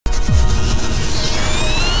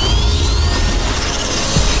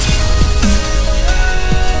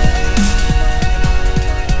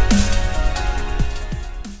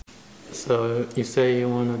So you say you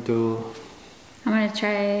want to do... I'm going to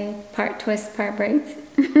try part twist, part braids.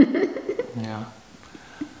 Yeah.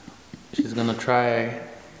 She's going to try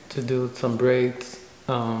to do some braids.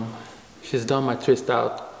 She's done my twist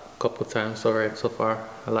out a couple times already so far.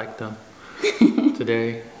 I like them.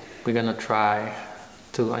 Today we're going to try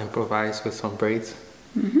to improvise with some braids.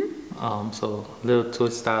 So little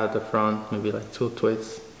twist out at the front, maybe like 2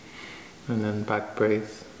 twists, and then back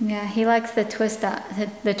braids. Yeah, he likes the twist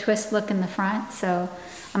look in the front, so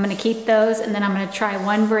I'm gonna keep those, and then I'm gonna try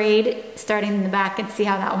one braid starting in the back and see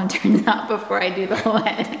how that one turns out before I do the whole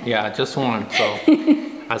head. Yeah, just one. So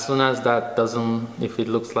as soon as that doesn't, if it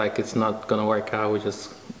looks like it's not gonna work out, we just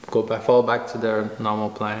fall back to their normal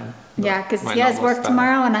plan. Yeah, because he has work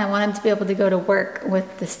tomorrow, and I want him to be able to go to work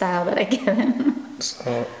with the style that I give him.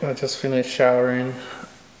 So I just finished showering,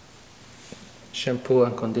 shampoo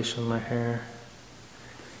and condition my hair.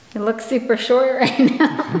 It looks super short right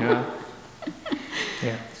now. Yeah,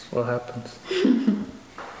 yeah, that's what happens.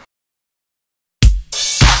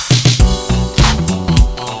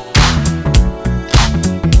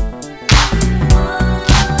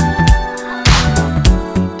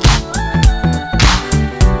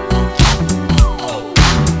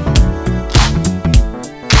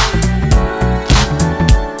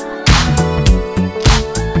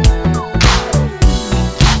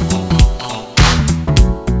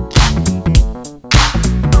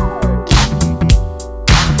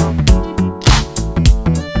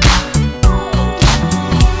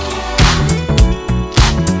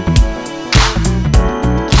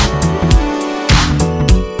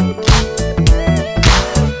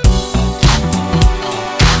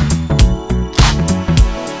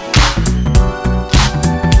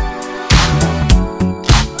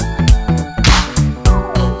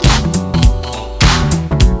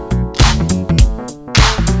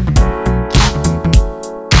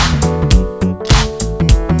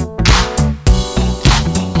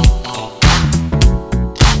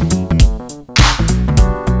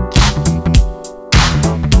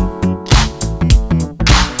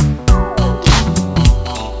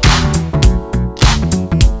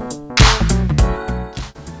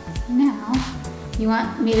 You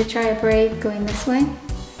want me to try a braid going this way?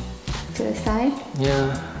 To the side?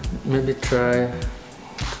 Yeah, maybe try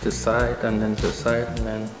to the side and then to the side and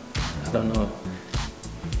then, I don't know.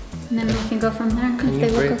 And then we can go from there Can if you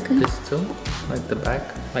they braid look okay. this too? Like the back?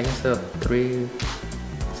 Like instead of 3,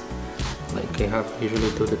 like you have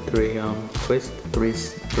usually do the 3 twists, 3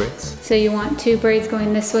 braids. So you want 2 braids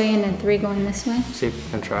going this way and then 3 going this way? See if you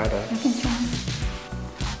can try that. I can try.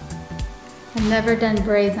 I've never done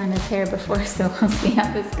braids on his hair before, so we'll see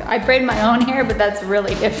how this goes. I braid my own hair, but that's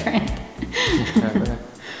really different. Okay.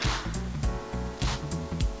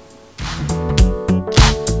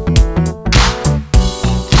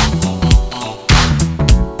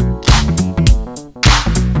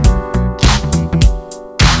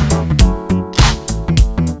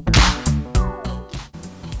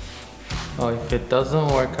 Oh, if it doesn't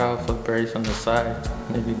work out for braids on the side,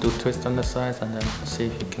 maybe do twist on the sides and then see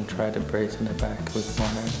if you can try the braids in the back with more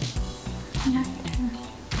hair. Yeah, I can try.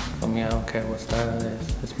 For me, I don't care what style it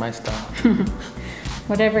is. It's my style.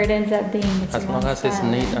 Whatever it ends up being, it's as your long own as it's style,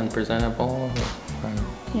 neat right? and presentable.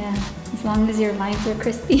 Yeah, as long as your lines are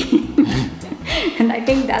crispy. And I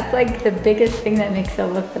think that's like the biggest thing that makes it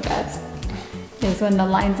look the best, is when the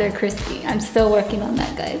lines are crispy. I'm still working on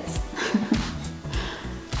that, guys.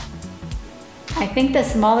 I think the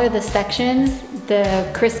smaller the sections, the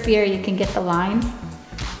crispier you can get the lines.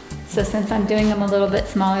 So since I'm doing them a little bit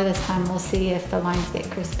smaller this time, we'll see if the lines get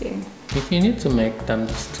crispier. If you need to make them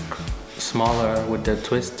smaller with the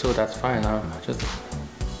twist too, that's fine. Just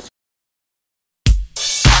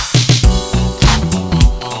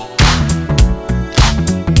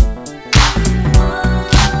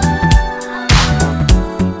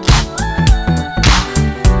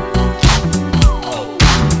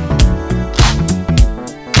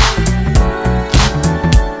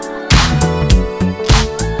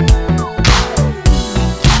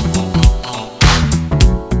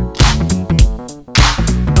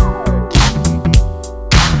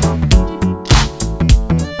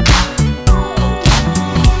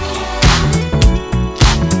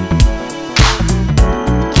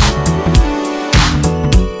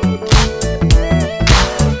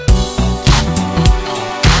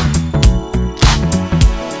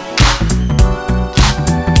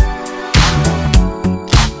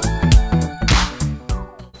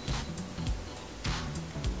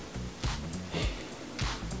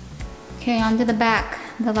Okay, on to the back,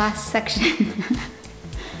 the last section.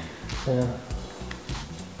 yeah.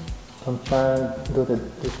 I'm trying to do the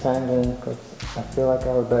detangling because I feel like I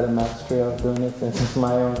have a better mastery of doing it since it's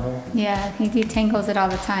my own hair. Yeah, he detangles it all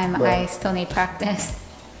the time. But I still need practice.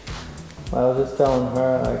 I was just telling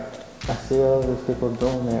her, like, I see all these people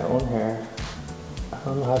doing their own hair. I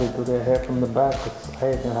don't know how they do their hair from the back, because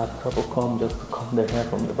I even have trouble comb just to comb their hair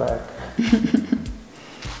from the back.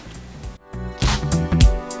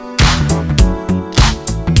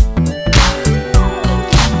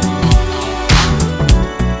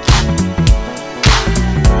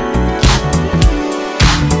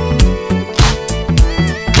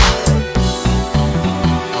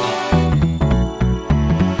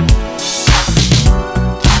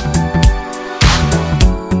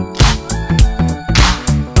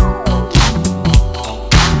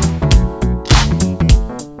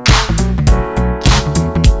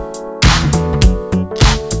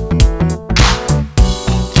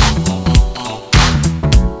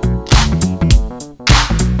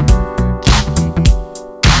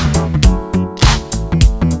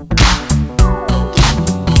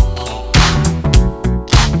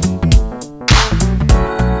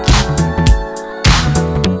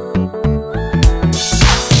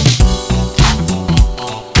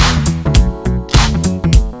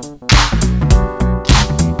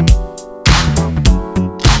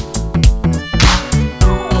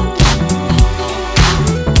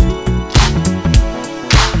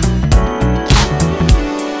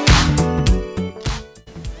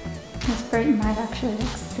 Braid might actually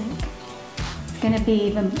look sick. It's gonna be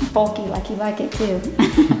even bulky like you like it too.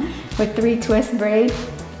 With 3 twist braid.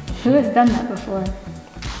 Who has done that before?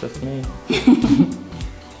 Just me.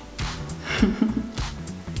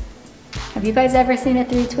 Have you guys ever seen a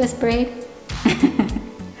 3 twist braid?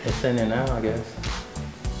 It's in it now, I guess.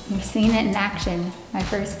 You're seeing it in action. My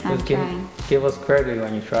first time Just trying. give us credit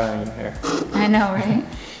when you try on your hair. I know, right?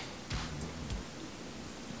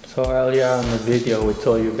 So earlier in the video, we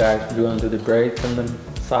told you guys we're going to do the braids on the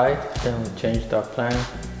side. Then we changed our plan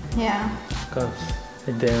Yeah. because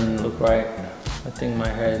it didn't look right. I think my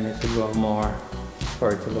hair needs to grow more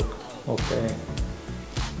for it to look okay.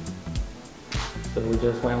 So we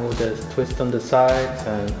just went with this twist on the sides,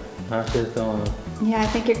 and now she's doing. Yeah, I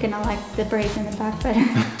think you're gonna like the braids in the back better.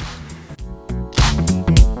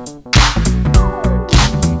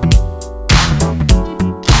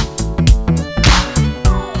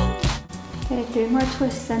 Okay, 3 more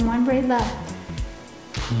twists and 1 braid left.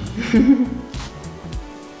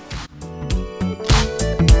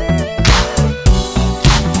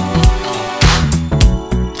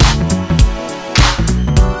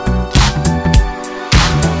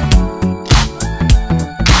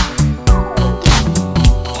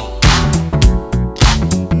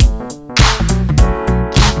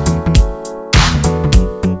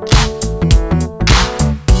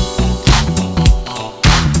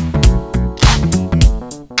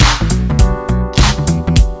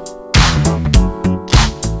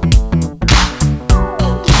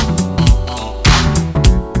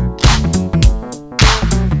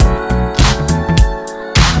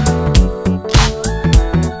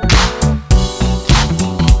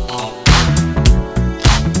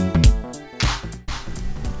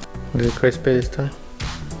 Is it crispy this time?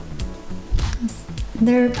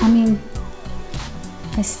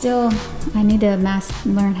 I need to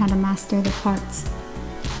learn how to master the parts,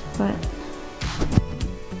 but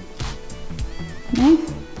okay.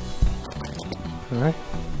 Alright.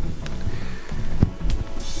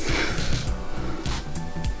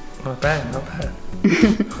 Not bad, not bad.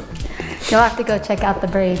 You'll have to go check out the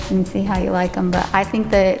braids and see how you like them, but I think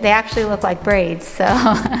that they actually look like braids, so.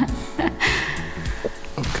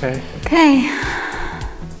 Okay. Okay.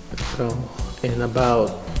 So in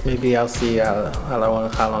about, maybe I'll see how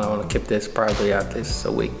long I want to keep this. Probably at least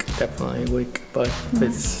a week, definitely a week. But if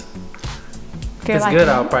it's good,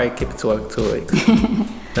 I'll probably keep it to 2 weeks.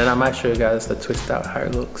 Then I might show you guys the twist out how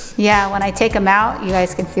it looks. Yeah, when I take them out, you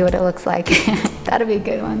guys can see what it looks like. That'll be a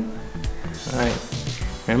good one. All right.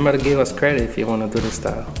 Remember to give us credit if you want to do this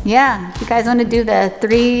style. Yeah, if you guys want to do the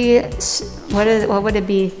 3, what would it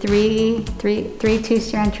be? 3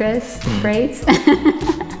 2-strand twist braids?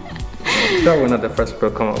 I'm sure we're not the first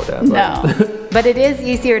people to come up with that. No, but it is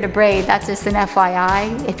easier to braid. That's just an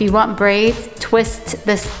FYI. If you want braids, twist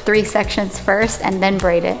the 3 sections first and then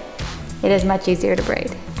braid it. It is much easier to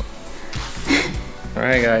braid. All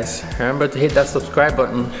right, guys. Remember to hit that subscribe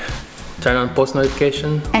button. Turn on post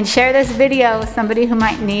notification. And share this video with somebody who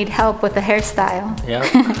might need help with the hairstyle. Yeah.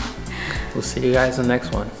 We'll see you guys in the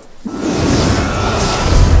next one.